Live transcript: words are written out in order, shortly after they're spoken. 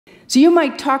So you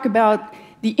might talk about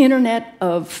the Internet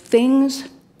of Things.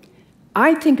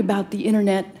 I think about the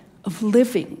Internet of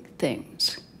living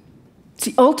things. It's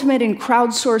the ultimate in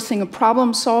crowdsourcing of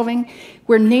problem solving,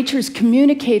 where nature's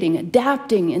communicating,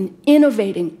 adapting, and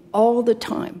innovating all the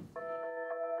time.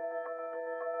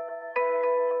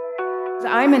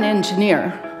 I'm an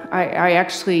engineer.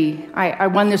 I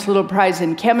won this little prize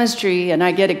in chemistry, and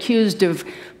I get accused of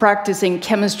practicing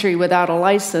chemistry without a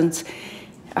license.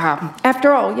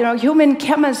 After all, human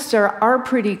chemists are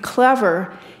pretty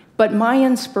clever, but my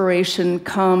inspiration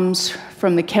comes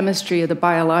from the chemistry of the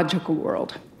biological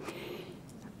world.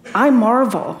 I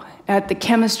marvel at the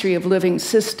chemistry of living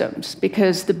systems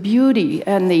because the beauty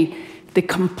and the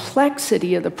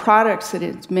complexity of the products that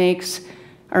it makes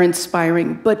are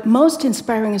inspiring. But most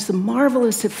inspiring is the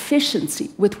marvelous efficiency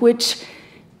with which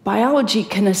biology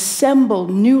can assemble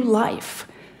new life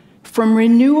from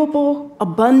renewable,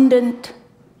 abundant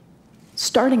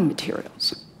starting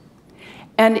materials.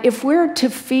 And if we're to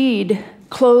feed,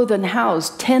 clothe, and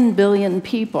house 10 billion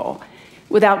people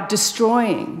without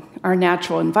destroying our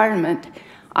natural environment,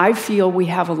 I feel we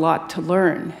have a lot to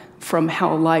learn from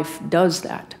how life does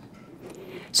that.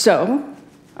 So,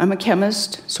 I'm a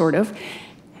chemist, sort of.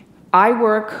 I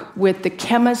work with the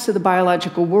chemists of the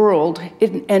biological world,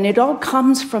 and it all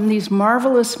comes from these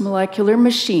marvelous molecular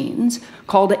machines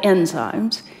called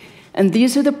enzymes. And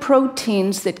these are the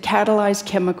proteins that catalyze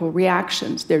chemical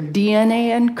reactions. They're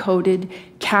DNA-encoded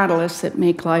catalysts that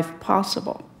make life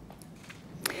possible.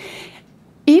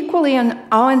 Equally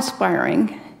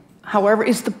awe-inspiring, however,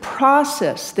 is the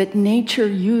process that nature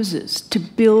uses to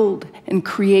build and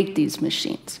create these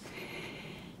machines.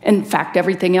 In fact,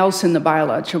 everything else in the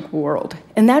biological world.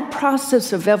 And that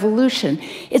process of evolution,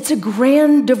 it's a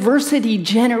grand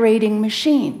diversity-generating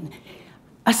machine,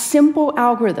 a simple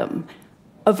algorithm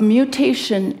of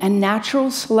mutation and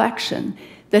natural selection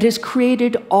that has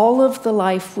created all of the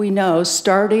life we know,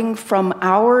 starting from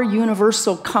our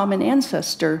universal common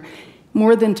ancestor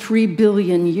more than 3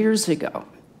 billion years ago.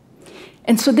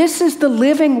 And so this is the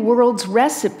living world's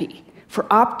recipe for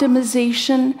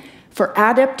optimization, for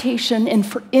adaptation, and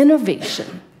for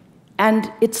innovation.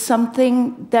 And it's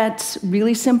something that's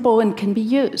really simple and can be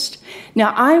used.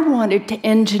 Now, I wanted to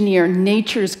engineer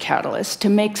nature's catalyst to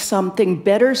make something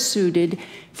better suited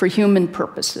for human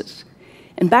purposes.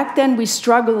 And back then, we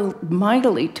struggled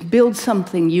mightily to build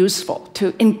something useful,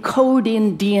 to encode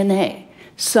in DNA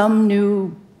some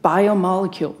new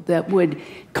biomolecule that would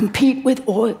compete with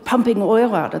oil, pumping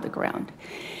oil out of the ground.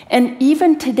 And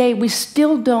even today, we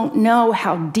still don't know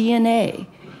how DNA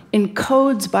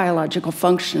encodes biological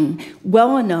function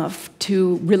well enough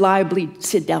to reliably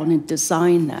sit down and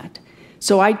design that.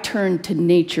 So I turned to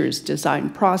nature's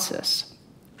design process.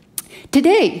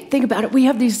 Today, think about it, we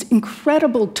have these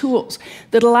incredible tools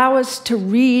that allow us to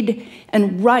read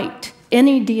and write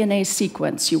any DNA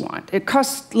sequence you want. It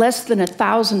costs less than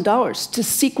 $1,000 to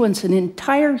sequence an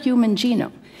entire human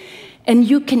genome. And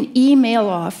you can email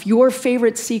off your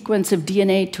favorite sequence of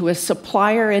DNA to a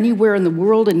supplier anywhere in the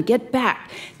world and get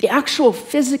back the actual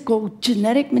physical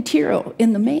genetic material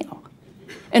in the mail.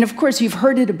 And of course, you've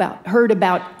heard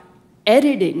about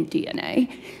editing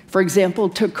DNA, for example,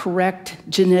 to correct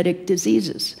genetic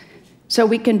diseases. So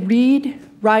we can read,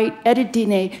 write, edit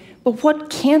DNA, but what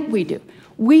can't we do?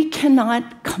 We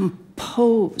cannot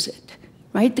compose it,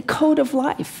 right? The code of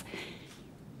life.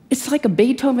 It's like a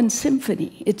Beethoven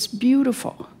symphony. It's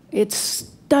beautiful. It's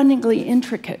stunningly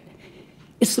intricate.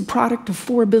 It's the product of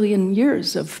 4 billion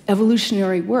years of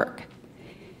evolutionary work.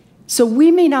 So we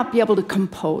may not be able to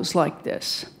compose like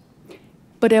this,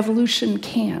 but evolution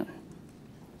can.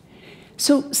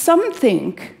 So some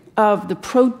think of the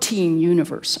protein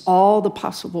universe, all the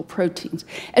possible proteins,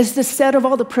 as the set of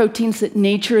all the proteins that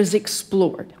nature has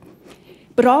explored.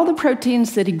 But all the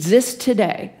proteins that exist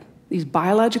today, these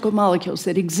biological molecules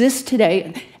that exist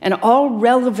today and all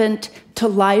relevant to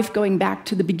life going back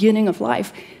to the beginning of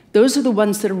life, those are the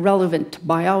ones that are relevant to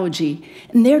biology.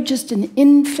 And they're just an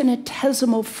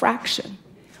infinitesimal fraction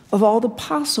of all the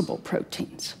possible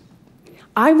proteins.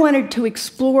 I wanted to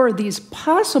explore these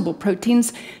possible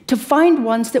proteins to find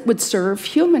ones that would serve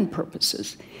human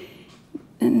purposes.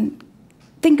 And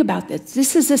think about this.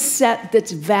 This is a set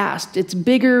that's vast. It's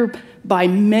bigger by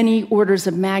many orders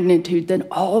of magnitude than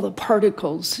all the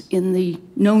particles in the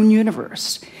known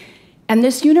universe. And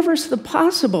this universe of the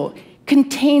possible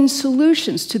contains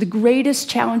solutions to the greatest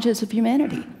challenges of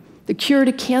humanity. The cure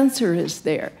to cancer is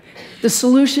there, the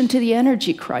solution to the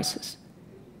energy crisis,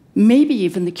 maybe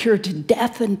even the cure to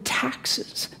death and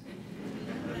taxes.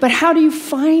 But how do you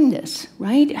find this,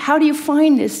 right? How do you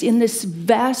find this in this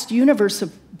vast universe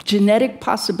of genetic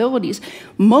possibilities,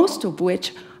 most of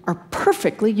which are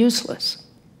perfectly useless.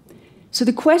 So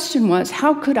the question was,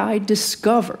 how could I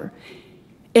discover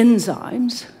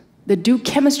enzymes that do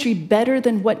chemistry better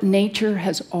than what nature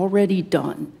has already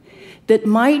done, that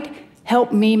might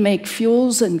help me make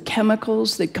fuels and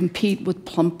chemicals that compete with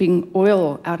pumping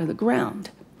oil out of the ground?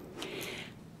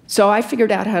 So I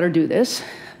figured out how to do this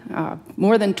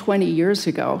more than 20 years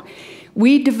ago.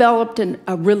 We developed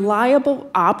a reliable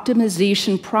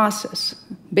optimization process.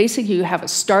 Basically, you have a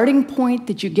starting point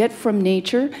that you get from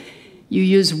nature. You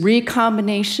use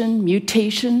recombination,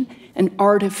 mutation, and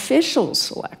artificial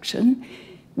selection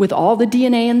with all the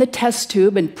DNA in the test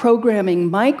tube and programming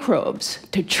microbes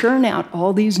to churn out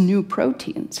all these new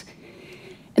proteins.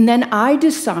 And then I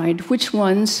decide which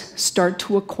ones start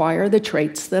to acquire the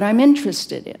traits that I'm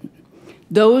interested in.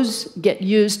 Those get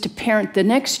used to parent the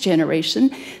next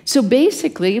generation. So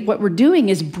basically, what we're doing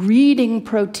is breeding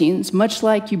proteins, much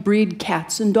like you breed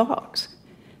cats and dogs.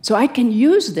 So I can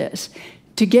use this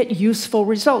to get useful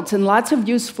results. And lots of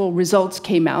useful results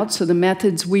came out. So the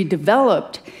methods we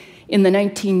developed in the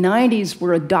 1990s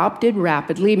were adopted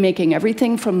rapidly, making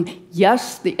everything from,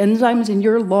 yes, the enzymes in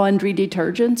your laundry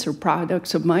detergents are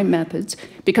products of my methods,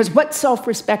 because what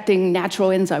self-respecting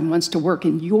natural enzyme wants to work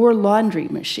in your laundry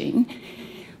machine?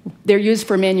 They're used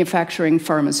for manufacturing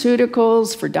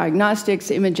pharmaceuticals, for diagnostics,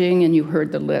 imaging, and you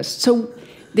heard the list. So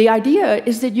the idea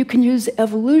is that you can use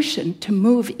evolution to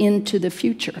move into the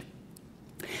future.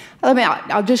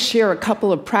 I'll just share a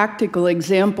couple of practical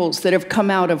examples that have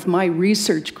come out of my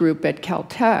research group at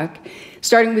Caltech,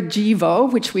 starting with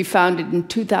Devo, which we founded in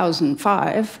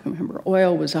 2005. Remember,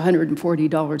 oil was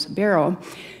 $140 a barrel,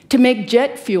 to make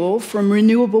jet fuel from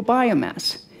renewable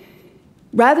biomass.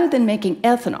 Rather than making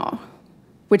ethanol,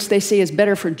 which they say is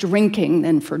better for drinking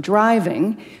than for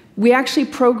driving, we actually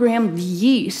programmed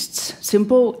yeasts,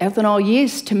 simple ethanol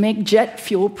yeast, to make jet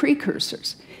fuel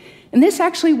precursors. And this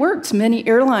actually works. Many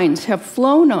airlines have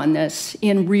flown on this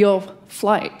in real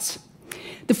flights.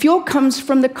 The fuel comes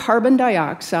from the carbon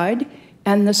dioxide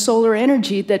and the solar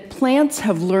energy that plants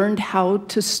have learned how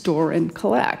to store and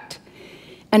collect.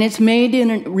 And it's made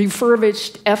in a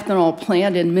refurbished ethanol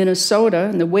plant in Minnesota,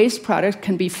 and the waste product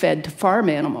can be fed to farm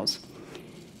animals.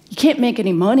 You can't make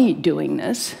any money doing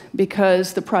this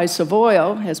because the price of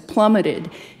oil has plummeted,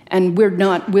 and we're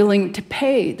not willing to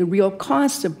pay the real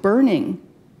cost of burning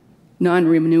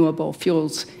non-renewable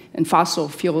fuels and fossil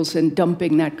fuels and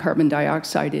dumping that carbon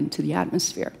dioxide into the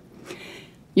atmosphere.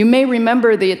 You may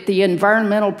remember that the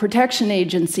Environmental Protection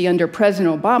Agency under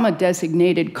President Obama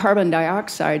designated carbon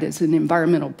dioxide as an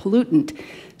environmental pollutant.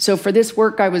 So for this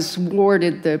work, I was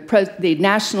awarded the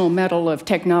National Medal of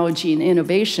Technology and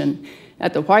Innovation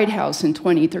at the White House in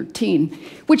 2013,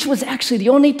 which was actually the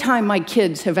only time my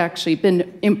kids have actually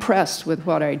been impressed with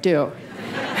what I do.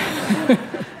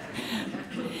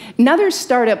 Another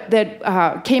startup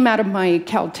that came out of my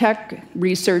Caltech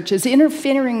research is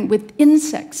interfering with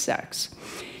insect sex.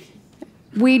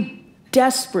 We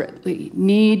desperately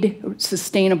need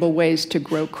sustainable ways to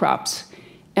grow crops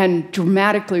and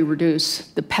dramatically reduce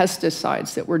the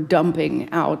pesticides that we're dumping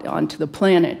out onto the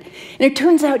planet. And it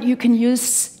turns out you can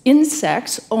use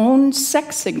insects' own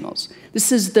sex signals.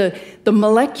 This is the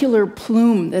molecular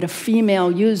plume that a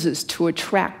female uses to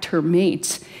attract her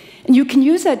mates. And you can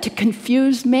use that to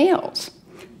confuse males.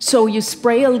 So you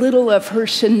spray a little of her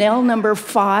Chanel No.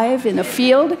 5 in a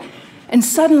field, and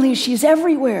suddenly she's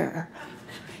everywhere.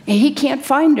 And he can't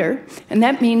find her, and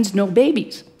that means no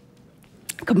babies.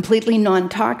 Completely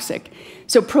non-toxic.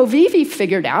 So Provivi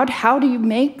figured out, how do you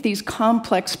make these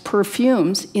complex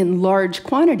perfumes in large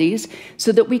quantities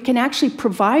so that we can actually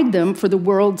provide them for the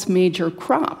world's major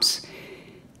crops?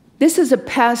 This is a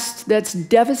pest that's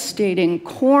devastating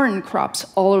corn crops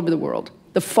all over the world,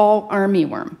 the fall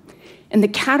armyworm. And the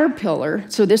caterpillar,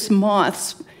 so this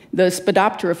moth, the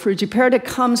Spodoptera frugiperta,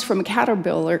 comes from a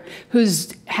caterpillar who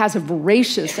has a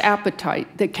voracious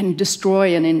appetite that can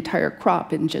destroy an entire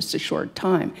crop in just a short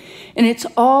time. And it's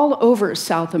all over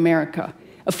South America.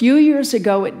 A few years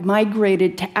ago, it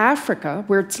migrated to Africa,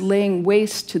 where it's laying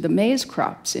waste to the maize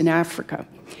crops in Africa.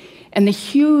 And the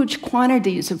huge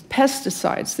quantities of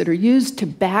pesticides that are used to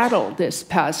battle this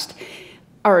pest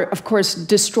are, of course,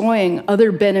 destroying other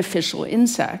beneficial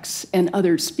insects and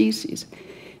other species.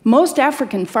 Most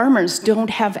African farmers don't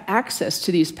have access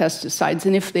to these pesticides,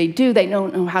 and if they do, they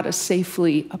don't know how to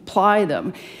safely apply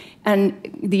them.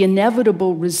 And the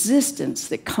inevitable resistance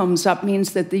that comes up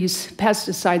means that these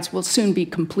pesticides will soon be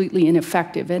completely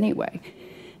ineffective anyway.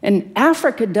 And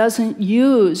Africa doesn't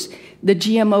use the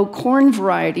GMO corn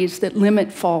varieties that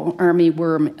limit fall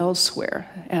armyworm elsewhere.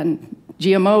 And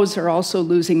GMOs are also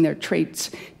losing their traits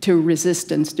to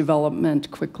resistance development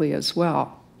quickly as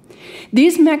well.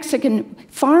 These Mexican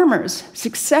farmers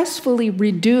successfully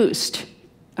reduced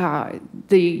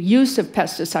the use of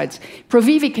pesticides.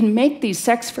 Provivi can make these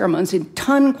sex pheromones in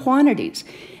ton quantities,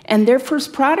 and their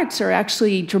first products are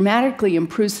actually dramatically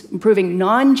improving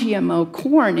non-GMO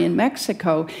corn in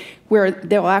Mexico, where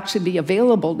they'll actually be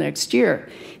available next year.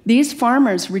 These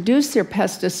farmers reduce their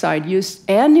pesticide use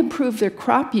and improve their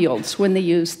crop yields when they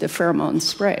use the pheromone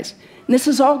sprays. And this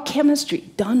is all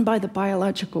chemistry done by the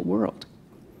biological world.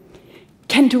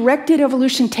 Can directed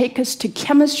evolution take us to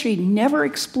chemistry never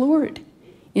explored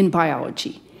in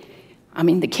biology? I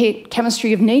mean, the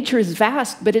chemistry of nature is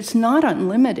vast, but it's not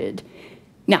unlimited.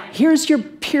 Now, here's your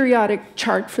periodic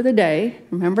chart for the day.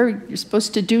 Remember, you're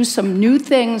supposed to do some new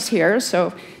things here,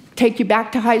 so take you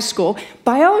back to high school.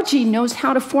 Biology knows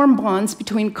how to form bonds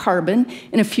between carbon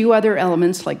and a few other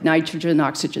elements like nitrogen,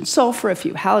 oxygen, sulfur, a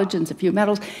few halogens, a few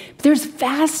metals. But there's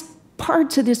vast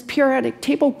parts of this periodic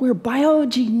table where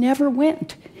biology never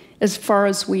went, as far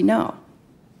as we know.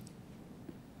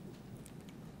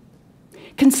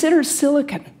 Consider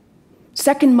silicon,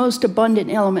 second most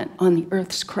abundant element on the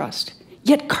Earth's crust.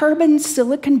 Yet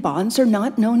carbon-silicon bonds are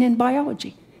not known in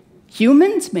biology.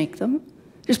 Humans make them.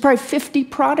 There's probably 50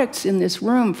 products in this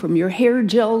room, from your hair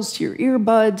gels to your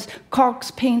earbuds, caulks,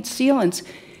 paints, sealants,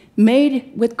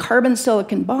 made with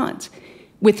carbon-silicon bonds,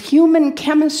 with human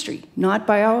chemistry, not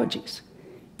biology's.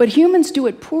 But humans do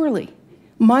it poorly,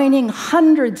 mining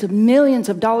hundreds of millions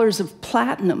of dollars of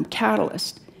platinum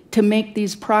catalyst to make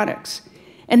these products.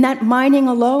 And that mining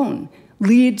alone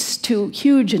leads to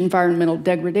huge environmental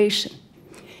degradation.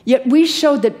 Yet we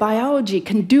showed that biology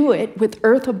can do it with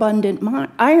earth-abundant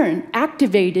iron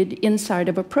activated inside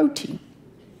of a protein.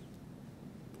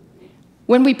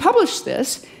 When we published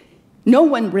this, no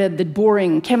one read the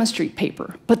boring chemistry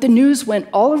paper, but the news went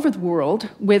all over the world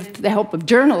with the help of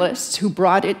journalists who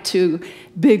brought it to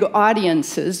big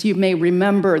audiences. You may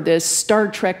remember this Star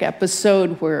Trek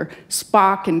episode where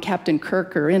Spock and Captain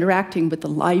Kirk are interacting with the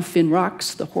life in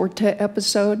rocks, the Horta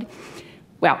episode.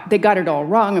 Well, they got it all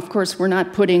wrong. Of course, we're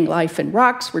not putting life in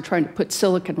rocks. We're trying to put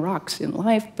silicon rocks in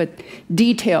life, but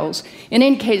details. In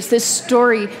any case, this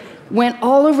story went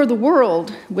all over the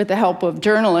world with the help of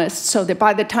journalists, so that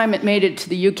by the time it made it to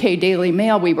the UK Daily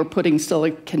Mail, we were putting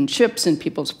silicon chips in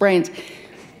people's brains.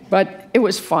 But it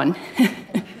was fun.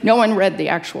 No one read the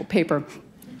actual paper.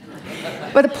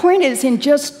 But the point is, in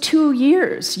just 2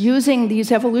 years, using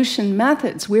these evolution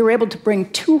methods, we were able to bring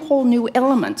 2 whole new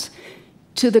elements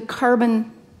to the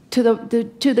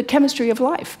chemistry of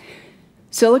life.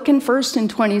 Silicon first in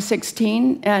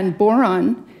 2016 and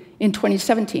boron in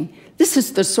 2017. This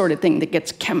is the sort of thing that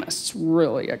gets chemists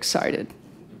really excited,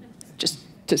 just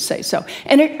to say so.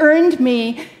 And it earned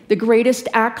me the greatest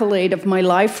accolade of my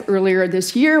life earlier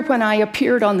this year when I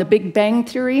appeared on The Big Bang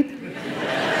Theory.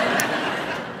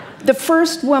 The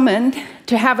first woman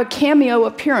to have a cameo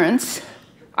appearance.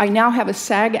 I now have a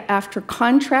SAG-AFTRA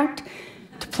contract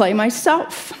to play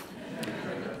myself.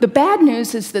 The bad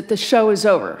news is that the show is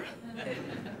over.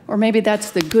 Or maybe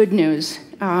that's the good news.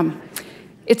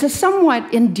 It's a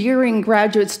somewhat endearing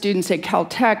graduate students at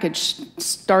Caltech. It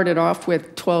started off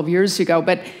with 12 years ago,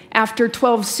 but after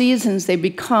 12 seasons, they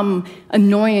become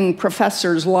annoying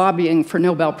professors lobbying for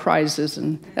Nobel Prizes,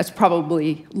 and that's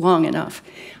probably long enough.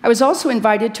 I was also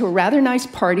invited to a rather nice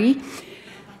party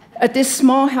at this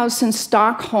small house in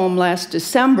Stockholm last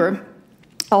December,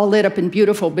 all lit up and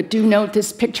beautiful, but do note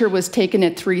this picture was taken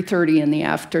at 3:30 in the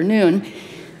afternoon.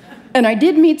 And I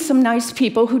did meet some nice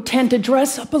people who tend to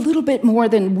dress up a little bit more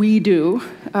than we do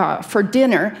for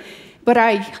dinner, but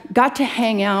I got to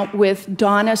hang out with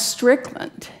Donna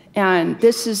Strickland. And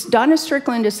Donna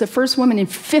Strickland is the first woman in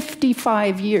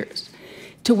 55 years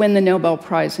to win the Nobel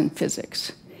Prize in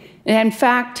physics. And in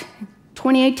fact,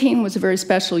 2018 was a very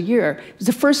special year. It was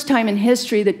the first time in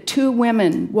history that 2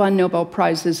 women won Nobel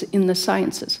Prizes in the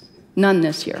sciences. None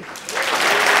this year.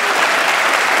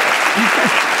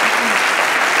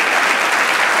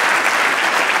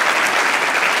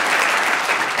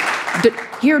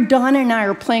 Here, Donna and I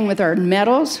are playing with our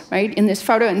metals, right, in this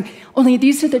photo, and only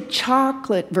these are the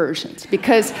chocolate versions,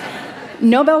 because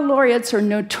Nobel laureates are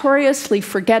notoriously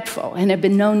forgetful and have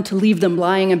been known to leave them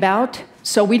lying about,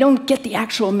 so we don't get the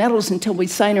actual medals until we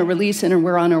sign a release and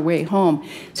we're on our way home.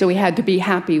 So we had to be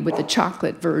happy with the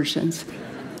chocolate versions.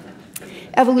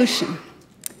 Evolution.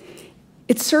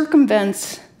 It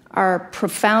circumvents our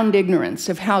profound ignorance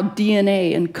of how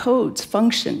DNA encodes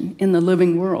function in the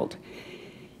living world,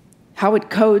 how it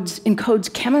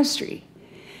encodes chemistry,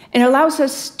 and allows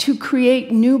us to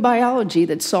create new biology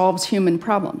that solves human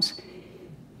problems.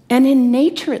 And in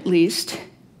nature, at least,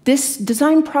 this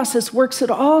design process works at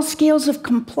all scales of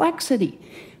complexity,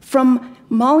 from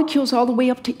molecules all the way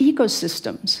up to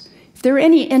ecosystems. If there are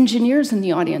any engineers in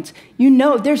the audience, you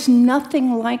know there's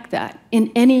nothing like that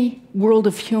in any world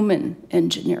of human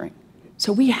engineering.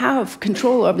 So we have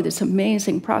control over this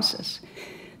amazing process.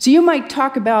 So you might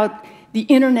talk about the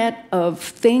Internet of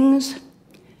Things.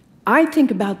 I think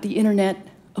about the Internet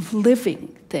of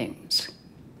living things.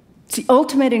 It's the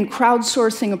ultimate in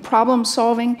crowdsourcing of problem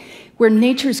solving, where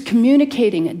nature's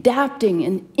communicating, adapting,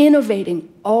 and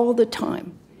innovating all the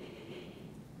time.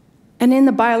 And in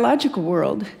the biological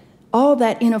world, all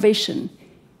that innovation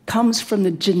comes from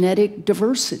the genetic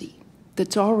diversity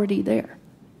that's already there.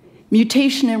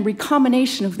 Mutation and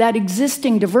recombination of that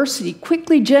existing diversity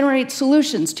quickly generates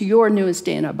solutions to your newest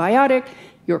antibiotic,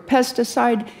 your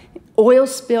pesticide, oil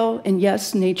spill, and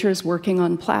yes, nature is working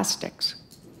on plastics.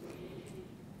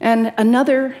 And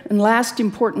another and last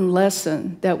important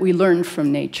lesson that we learned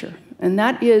from nature, and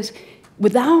that is,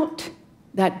 without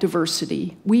that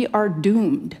diversity, we are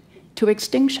doomed to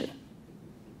extinction,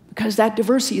 because that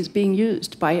diversity is being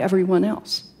used by everyone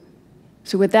else.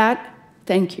 So with that,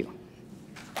 thank you.